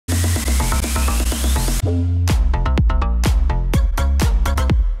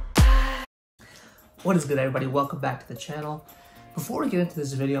What is good, everybody? Welcome back to the channel. Before we get into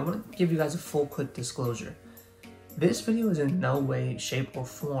this video, I'm going to give you guys a full quick disclosure. This video is in no way, shape, or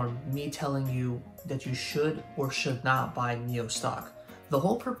form me telling you that you should or should not buy NIO stock. The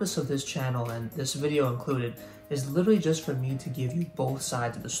whole purpose of this channel, and this video included, is literally just for me to give you both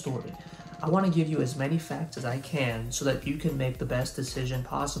sides of the story. I want to give you as many facts as I can so that you can make the best decision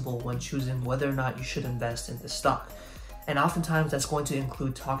possible when choosing whether or not you should invest in this stock. And oftentimes that's going to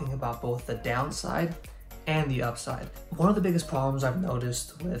include talking about both the downside and the upside. One of the biggest problems I've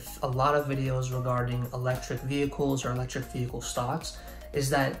noticed with a lot of videos regarding electric vehicles or electric vehicle stocks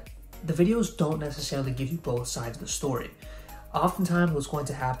is that the videos don't necessarily give you both sides of the story. Oftentimes what's going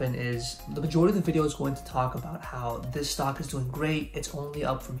to happen is the majority of the video is going to talk about how this stock is doing great, it's only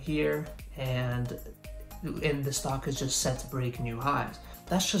up from here, and the stock is just set to break new highs.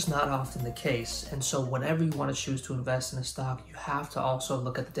 That's just not often the case, and so whenever you want to choose to invest in a stock, you have to also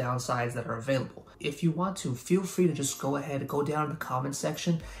look at the downsides that are available. If you want to, feel free to just go ahead and go down in the comment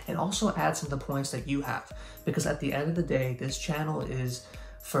section and also add some of the points that you have, because at the end of the day, this channel is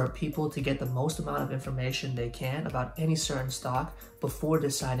for people to get the most amount of information they can about any certain stock before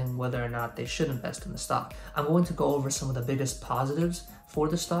deciding whether or not they should invest in the stock. I'm going to go over some of the biggest positives for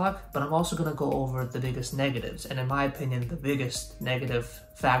the stock, but I'm also going to go over the biggest negatives, and in my opinion, the biggest negative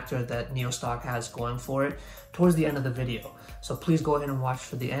factor that NIO stock has going for it towards the end of the video. So please go ahead and watch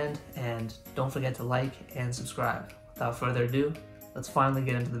for the end, and don't forget to like and subscribe. Without further ado, let's finally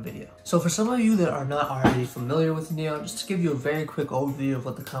get into the video. So for some of you that are not already familiar with NIO, just to give you a very quick overview of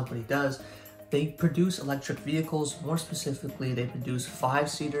what the company does, they produce electric vehicles. More specifically, they produce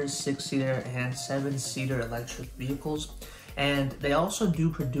 5-seater, 6-seater, and 7-seater electric vehicles. And they also do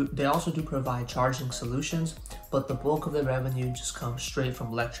provide charging solutions, but the bulk of their revenue just comes straight from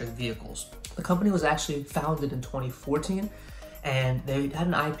electric vehicles. The company was actually founded in 2014, and they had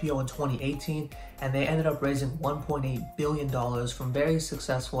an IPO in 2018, and they ended up raising $1.8 billion from very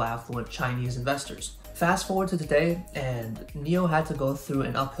successful, affluent Chinese investors. Fast forward to today, and NIO had to go through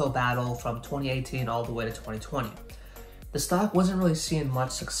an uphill battle from 2018 all the way to 2020. The stock wasn't really seeing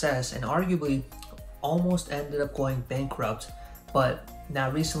much success, and arguably almost ended up going bankrupt, but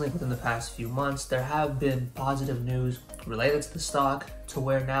now recently, within the past few months, there have been positive news related to the stock to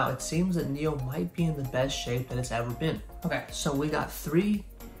where now it seems that NIO might be in the best shape that it's ever been. Okay, so we got 3,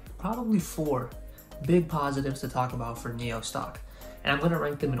 probably 4 big positives to talk about for NIO stock, and I'm going to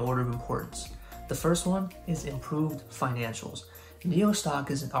rank them in order of importance. The first one is improved financials. NIO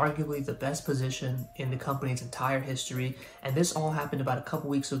stock is in arguably the best position in the company's entire history, and this all happened about a couple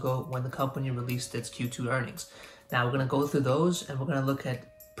weeks ago when the company released its Q2 earnings. Now we're going to go through those, and we're going to look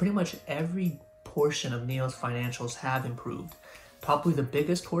at pretty much every portion of NIO's financials have improved. Probably the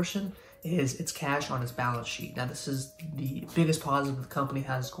biggest portion is its cash on its balance sheet. Now this is the biggest positive the company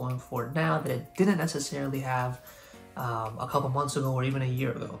has going for it now that it didn't necessarily have a couple months ago or even a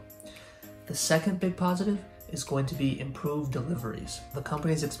year ago. The second big positive is going to be improved deliveries. The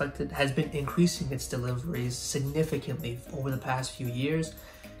company has been increasing its deliveries significantly over the past few years,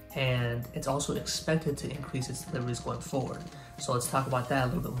 and it's also expected to increase its deliveries going forward. So let's talk about that a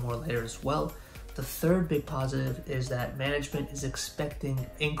little bit more later as well. The third big positive is that management is expecting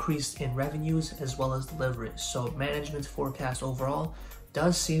increase in revenues as well as deliveries. So management's forecast overall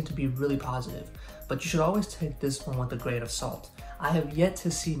does seem to be really positive, but you should always take this one with a grain of salt. I have yet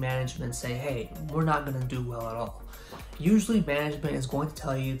to see management say, hey, we're not going to do well at all. Usually management is going to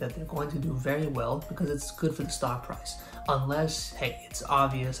tell you that they're going to do very well because it's good for the stock price. Unless, hey, it's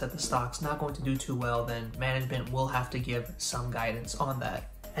obvious that the stock's not going to do too well, then management will have to give some guidance on that.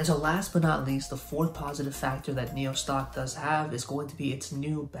 And so last but not least, the fourth positive factor that NIO stock does have is going to be its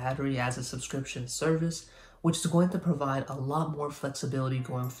new battery as a subscription service, which is going to provide a lot more flexibility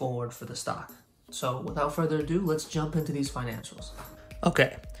going forward for the stock. So without further ado, let's jump into these financials.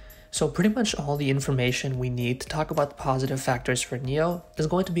 Okay, so pretty much all the information we need to talk about the positive factors for NIO is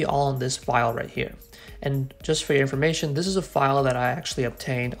going to be all in this file right here. And just for your information, this is a file that I actually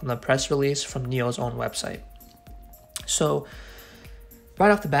obtained on the press release from NIO's own website. So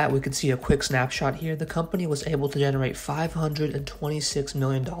right off the bat, we can see a quick snapshot here. The company was able to generate $526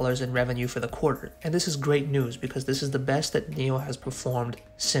 million in revenue for the quarter. And this is great news because this is the best that NIO has performed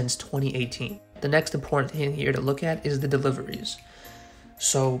since 2018. The next important thing here to look at is the deliveries.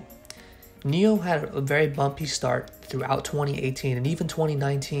 So NIO had a very bumpy start throughout 2018 and even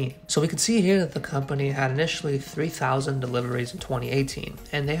 2019. So we can see here that the company had initially 3,000 deliveries in 2018,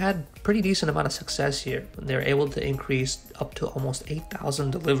 and they had a pretty decent amount of success here. They were able to increase up to almost 8,000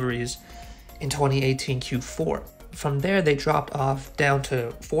 deliveries in 2018 Q4. From there, they dropped off down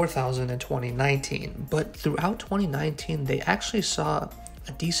to 4,000 in 2019, but throughout 2019, they actually saw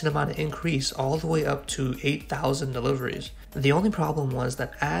a decent amount of increase, all the way up to 8,000 deliveries. The only problem was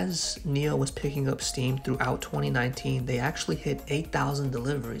that as NIO was picking up steam throughout 2019, they actually hit 8,000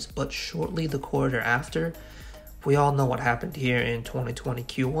 deliveries, but shortly the quarter after, we all know what happened here in 2020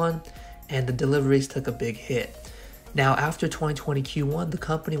 Q1, and the deliveries took a big hit. Now, after 2020 Q1, the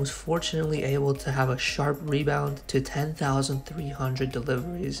company was fortunately able to have a sharp rebound to 10,300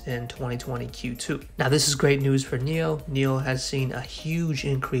 deliveries in 2020 Q2. Now, this is great news for NIO. NIO has seen a huge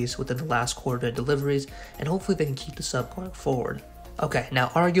increase within the last quarter of deliveries, and hopefully they can keep this up going forward. Okay, now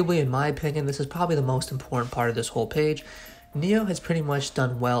arguably, in my opinion, this is probably the most important part of this whole page. NIO has pretty much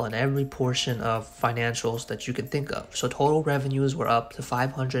done well in every portion of financials that you can think of. So total revenues were up to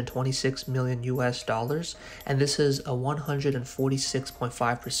 $526 million US, and this is a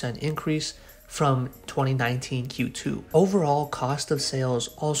 146.5% increase from 2019 Q2. Overall, cost of sales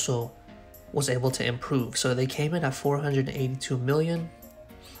also was able to improve. So they came in at $482 million,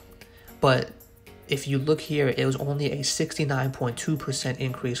 but if you look here, it was only a 69.2%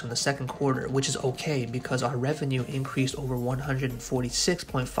 increase from the second quarter, which is okay because our revenue increased over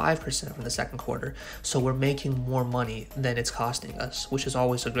 146.5% from the second quarter. So we're making more money than it's costing us, which is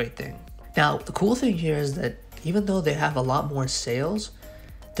always a great thing. Now, the cool thing here is that even though they have a lot more sales,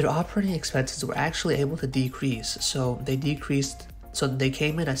 their operating expenses were actually able to decrease. So they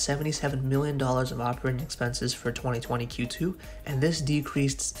came in at $77 million of operating expenses for 2020 Q2, and this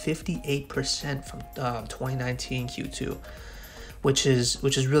decreased 58% from 2019 Q2, which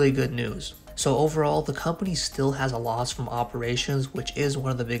is really good news. So overall, the company still has a loss from operations, which is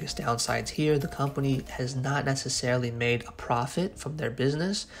one of the biggest downsides here. The company has not necessarily made a profit from their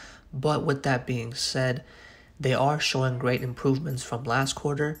business, but with that being said, they are showing great improvements from last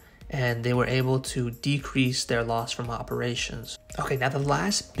quarter, and they were able to decrease their loss from operations. Okay, now the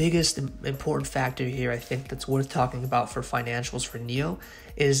last biggest important factor here I think that's worth talking about for financials for NIO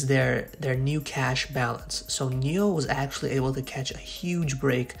is their new cash balance. So NIO was actually able to catch a huge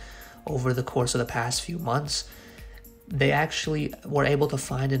break over the course of the past few months. They actually were able to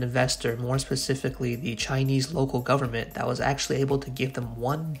find an investor, more specifically the Chinese local government, that was actually able to give them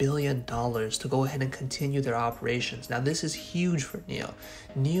 $1 billion to go ahead and continue their operations. Now, this is huge for NIO.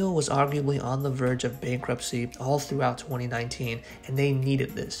 NIO was arguably on the verge of bankruptcy all throughout 2019, and they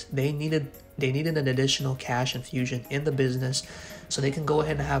needed this. They needed an additional cash infusion in the business so they can go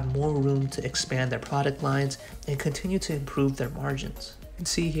ahead and have more room to expand their product lines and continue to improve their margins. You can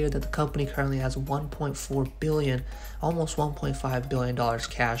see here that the company currently has $1.4 billion, almost $1.5 billion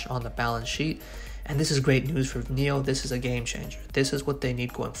cash on the balance sheet. And this is great news for NIO. This is a game changer. This is what they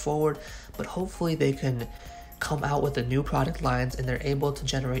need going forward. But hopefully they can come out with the new product lines and they're able to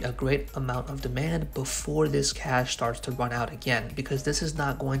generate a great amount of demand before this cash starts to run out again, because this is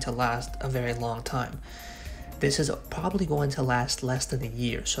not going to last a very long time. This is probably going to last less than a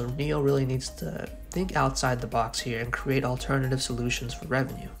year. So NIO really needs to think outside the box here and create alternative solutions for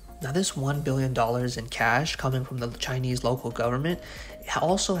revenue. Now, this $1 billion in cash coming from the Chinese local government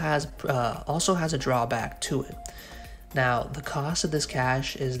also has a drawback to it. Now, the cost of this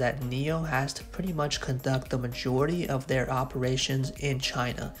cash is that NIO has to pretty much conduct the majority of their operations in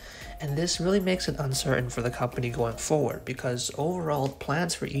China. And this really makes it uncertain for the company going forward, because overall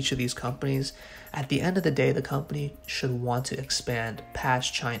plans for each of these companies, at the end of the day, the company should want to expand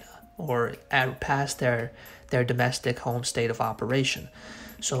past China or past their domestic home state of operation.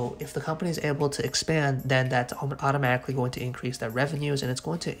 So if the company is able to expand, then that's automatically going to increase their revenues and it's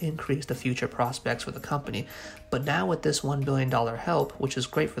going to increase the future prospects for the company. But now with this $1 billion help, which is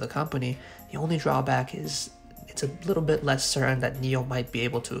great for the company, the only drawback is it's a little bit less certain that NIO might be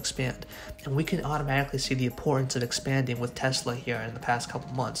able to expand. And we can automatically see the importance of expanding with Tesla here in the past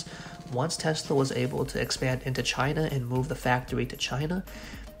couple months. Once Tesla was able to expand into China and move the factory to China,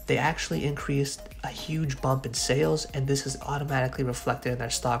 they actually increased a huge bump in sales, and this is automatically reflected in their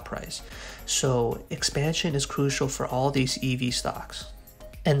stock price. So expansion is crucial for all these EV stocks.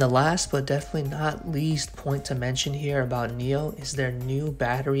 And the last but definitely not least point to mention here about NIO is their new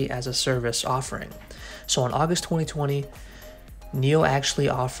battery as a service offering. So in August 2020, NIO actually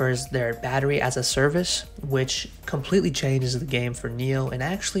offers their battery as a service, which completely changes the game for NIO and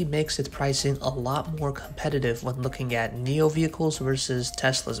actually makes its pricing a lot more competitive when looking at NIO vehicles versus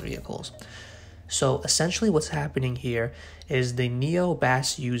Tesla's vehicles. So essentially what's happening here is the NIO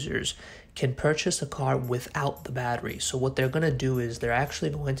BaaS users can purchase a car without the battery. So what they're going to do is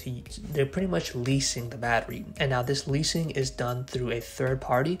they're pretty much leasing the battery. And now this leasing is done through a third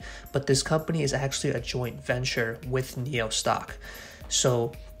party, but this company is actually a joint venture with NIO stock.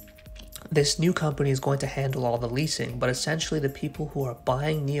 So This new company is going to handle all the leasing, but essentially the people who are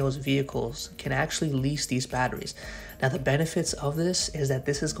buying NIO's vehicles can actually lease these batteries. Now, the benefits of this is that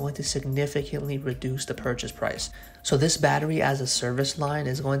this is going to significantly reduce the purchase price. So this battery as a service line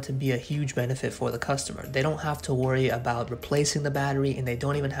is going to be a huge benefit for the customer. They don't have to worry about replacing the battery, and they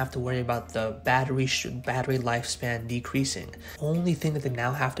don't even have to worry about the battery lifespan decreasing. Only thing that they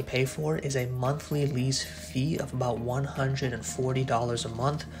now have to pay for is a monthly lease fee of about $140 a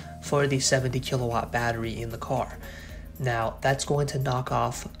month for the 70 kilowatt battery in the car. Now, that's going to knock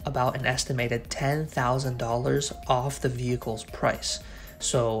off about an estimated $10,000 off the vehicle's price.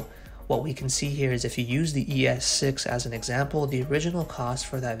 So what we can see here is if you use the ES6 as an example, the original cost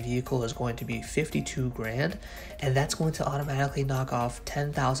for that vehicle is going to be $52,000, and that's going to automatically knock off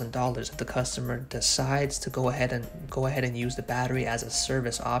 $10,000 if the customer decides to go ahead and use the battery as a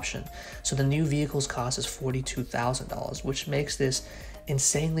service option. So the new vehicle's cost is $42,000, which makes this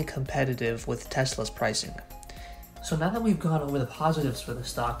insanely competitive with Tesla's pricing. So now that we've gone over the positives for the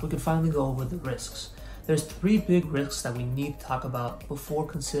stock, we can finally go over the risks. There's 3 big risks that we need to talk about before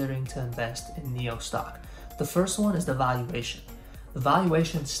considering to invest in NIO stock. The first one is the valuation. The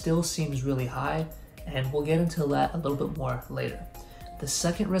valuation still seems really high, and we'll get into that a little bit more later. The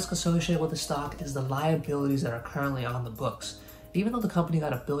second risk associated with the stock is the liabilities that are currently on the books. Even though the company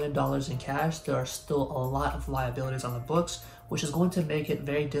got $1 billion in cash, there are still a lot of liabilities on the books, which is going to make it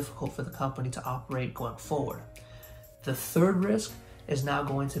very difficult for the company to operate going forward. The third risk is now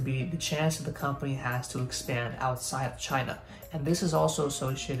going to be the chance that the company has to expand outside of China. And this is also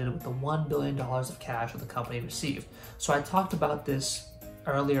associated with the $1 billion of cash that the company received. So I talked about this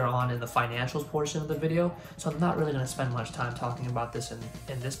earlier on in the financials portion of the video, so I'm not really going to spend much time talking about this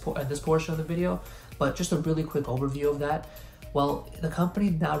in this portion of the video, but just a really quick overview of that. Well, the company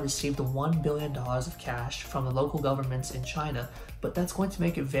now received the $1 billion of cash from the local governments in China, but that's going to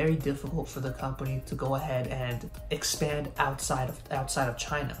make it very difficult for the company to go ahead and expand outside of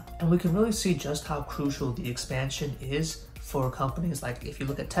China. And we can really see just how crucial the expansion is for companies like, if you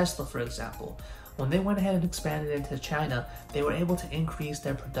look at Tesla, for example. When they went ahead and expanded into China, they were able to increase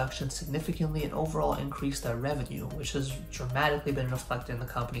their production significantly and overall increase their revenue, which has dramatically been reflected in the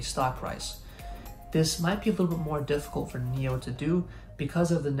company's stock price. This might be a little bit more difficult for NIO to do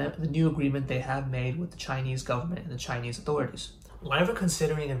because of the new agreement they have made with the Chinese government and the Chinese authorities. Whenever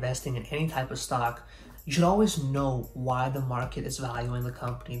considering investing in any type of stock, you should always know why the market is valuing the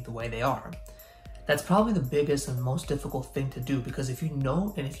company the way they are. That's probably the biggest and most difficult thing to do, because if you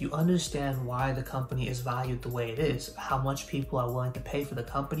know and if you understand why the company is valued the way it is, how much people are willing to pay for the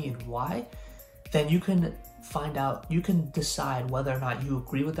company and why, then you can decide whether or not you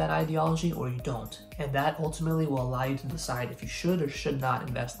agree with that ideology or you don't. And that ultimately will allow you to decide if you should or should not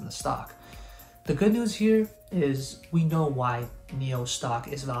invest in the stock. The good news here is we know why NIO stock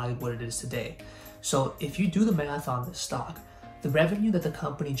is valued what it is today. So if you do the math on this stock, the revenue that the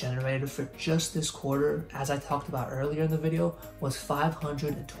company generated for just this quarter, as I talked about earlier in the video, was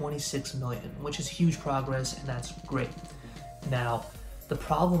 $526 million, which is huge progress, and that's great. Now, the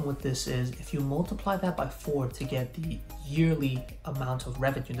problem with this is if you multiply that by 4 to get the yearly amount of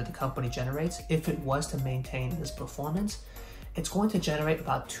revenue that the company generates, if it was to maintain this performance, it's going to generate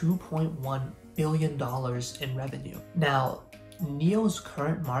about $2.1 billion in revenue. Now, NIO's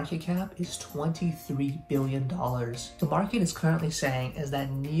current market cap is $23 billion. The market is currently saying is that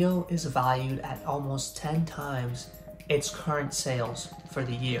NIO is valued at almost 10 times its current sales for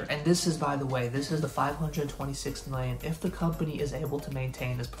the year. And this is, by the way, this is the $526 million if the company is able to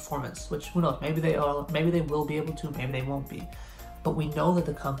maintain this performance, which who knows, maybe they will be able to, maybe they won't be. But we know that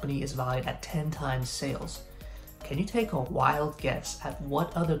the company is valued at 10 times sales. Can you take a wild guess at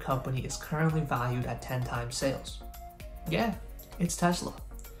what other company is currently valued at 10 times sales? Yeah, it's Tesla.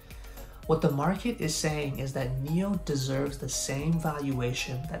 What the market is saying is that NIO deserves the same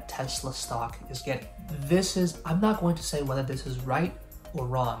valuation that Tesla stock is getting. I'm not going to say whether this is right or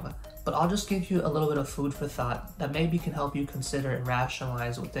wrong, but I'll just give you a little bit of food for thought that maybe can help you consider and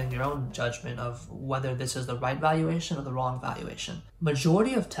rationalize within your own judgment of whether this is the right valuation or the wrong valuation.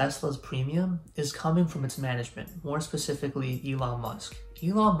 Majority of Tesla's premium is coming from its management, more specifically Elon Musk.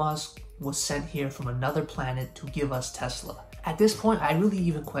 Elon Musk was sent here from another planet to give us Tesla. At this point, I really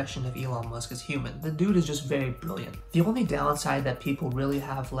even question if Elon Musk is human. The dude is just very brilliant. The only downside that people really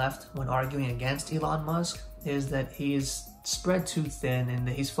have left when arguing against Elon Musk is that he is spread too thin and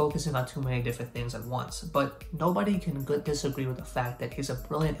that he's focusing on too many different things at once. But nobody can disagree with the fact that he's a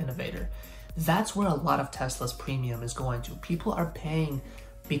brilliant innovator. That's where a lot of Tesla's premium is going to. People are paying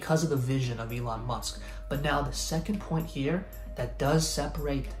because of the vision of Elon Musk. But now the second point here that does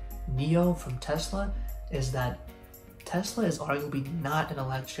separate NIO from Tesla is that Tesla is arguably not an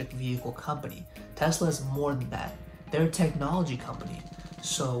electric vehicle company. Tesla is more than that. They're a technology company.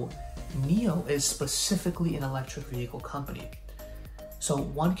 So NIO is specifically an electric vehicle company. So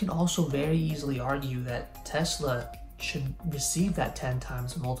one can also very easily argue that Tesla should receive that 10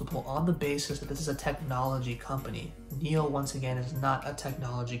 times multiple on the basis that this is a technology company. NIO, once again, is not a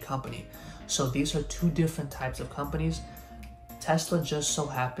technology company. So these are two different types of companies. Tesla just so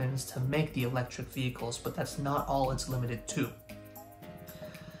happens to make the electric vehicles, but that's not all it's limited to.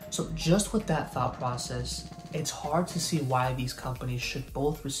 So just with that thought process, it's hard to see why these companies should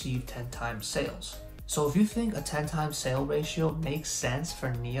both receive 10 times sales. So if you think a 10 times sale ratio makes sense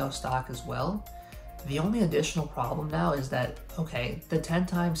for NIO stock as well, the only additional problem now is that, okay, the 10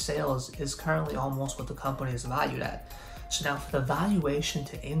 times sales is currently almost what the company is valued at. So now for the valuation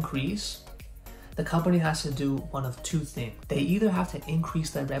to increase, the company has to do one of two things. They either have to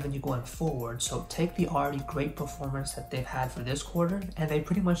increase their revenue going forward, so take the already great performance that they've had for this quarter, and they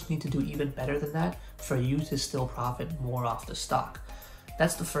pretty much need to do even better than that for you to still profit more off the stock.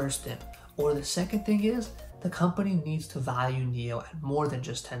 That's the first thing. Or the second thing is, the company needs to value NIO at more than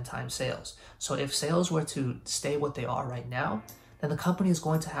just 10 times sales. So if sales were to stay what they are right now, then the company is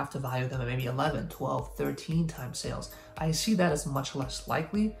going to have to value them at maybe 11, 12, 13 times sales. I see that as much less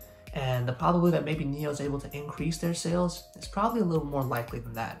likely, and the probability that maybe NIO is able to increase their sales is probably a little more likely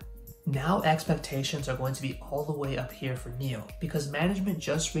than that. Now expectations are going to be all the way up here for NIO because management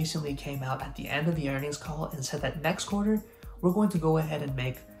just recently came out at the end of the earnings call and said that next quarter, we're going to go ahead and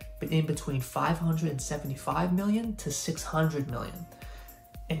make in between 575 million to 600 million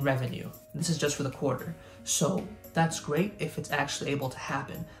in revenue. This is just for the quarter. So that's great if it's actually able to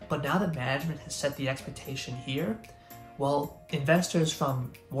happen. But now that management has set the expectation here, well, investors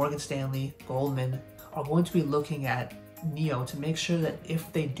from Morgan Stanley, Goldman are going to be looking at NIO to make sure that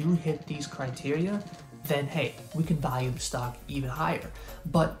if they do hit these criteria, then hey, we can value the stock even higher.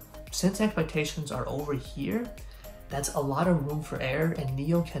 But since expectations are over here, that's a lot of room for error and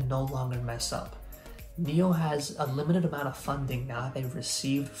NIO can no longer mess up. NIO has a limited amount of funding now that they've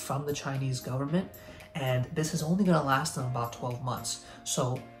received from the Chinese government, and this is only going to last them about 12 months.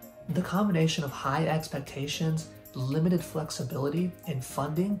 So the combination of high expectations, limited flexibility, and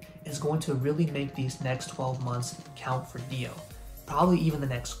funding is going to really make these next 12 months count for NIO. Probably even the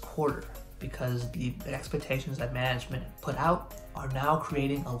next quarter, because the expectations that management put out are now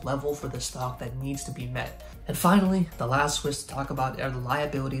creating a level for the stock that needs to be met. And finally, the last switch to talk about are the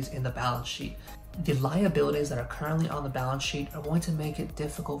liabilities in the balance sheet. The liabilities that are currently on the balance sheet are going to make it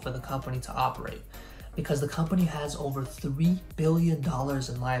difficult for the company to operate because the company has over $3 billion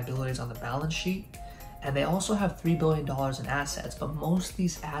in liabilities on the balance sheet, and they also have $3 billion in assets, but most of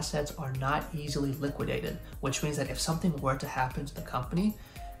these assets are not easily liquidated, which means that if something were to happen to the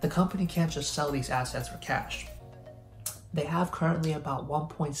company can't just sell these assets for cash. They have currently about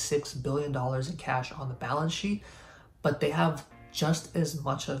 $1.6 billion in cash on the balance sheet, but they have just as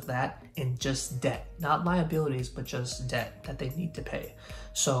much of that in just debt, not liabilities, but just debt that they need to pay.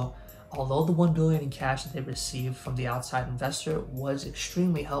 So although the $1 billion in cash that they received from the outside investor was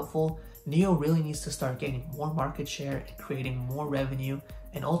extremely helpful, NIO really needs to start gaining more market share and creating more revenue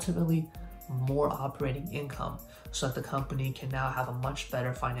and ultimately more operating income so that the company can now have a much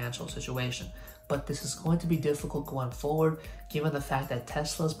better financial situation. But this is going to be difficult going forward given the fact that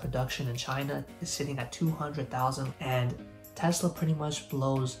Tesla's production in China is sitting at 200,000 and Tesla pretty much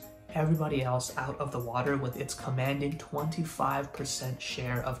blows everybody else out of the water with its commanding 25%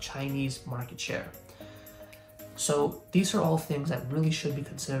 share of Chinese market share. So these are all things that really should be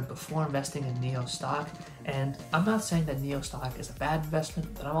considered before investing in NIO stock. And I'm not saying that NIO stock is a bad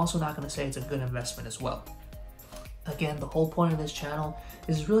investment, but I'm also not going to say it's a good investment as well. Again, the whole point of this channel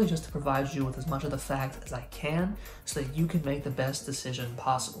is really just to provide you with as much of the facts as I can so that you can make the best decision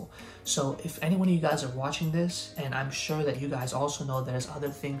possible. So if any one of you guys are watching this, and I'm sure that you guys also know there's other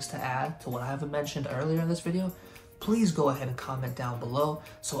things to add to what I haven't mentioned earlier in this video, please go ahead and comment down below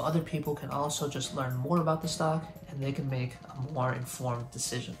so other people can also just learn more about the stock and they can make a more informed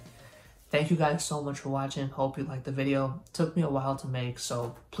decision. Thank you guys so much for watching. Hope you liked the video. It took me a while to make,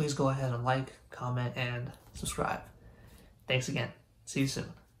 so please go ahead and like, comment, and subscribe. Thanks again. See you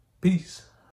soon. Peace.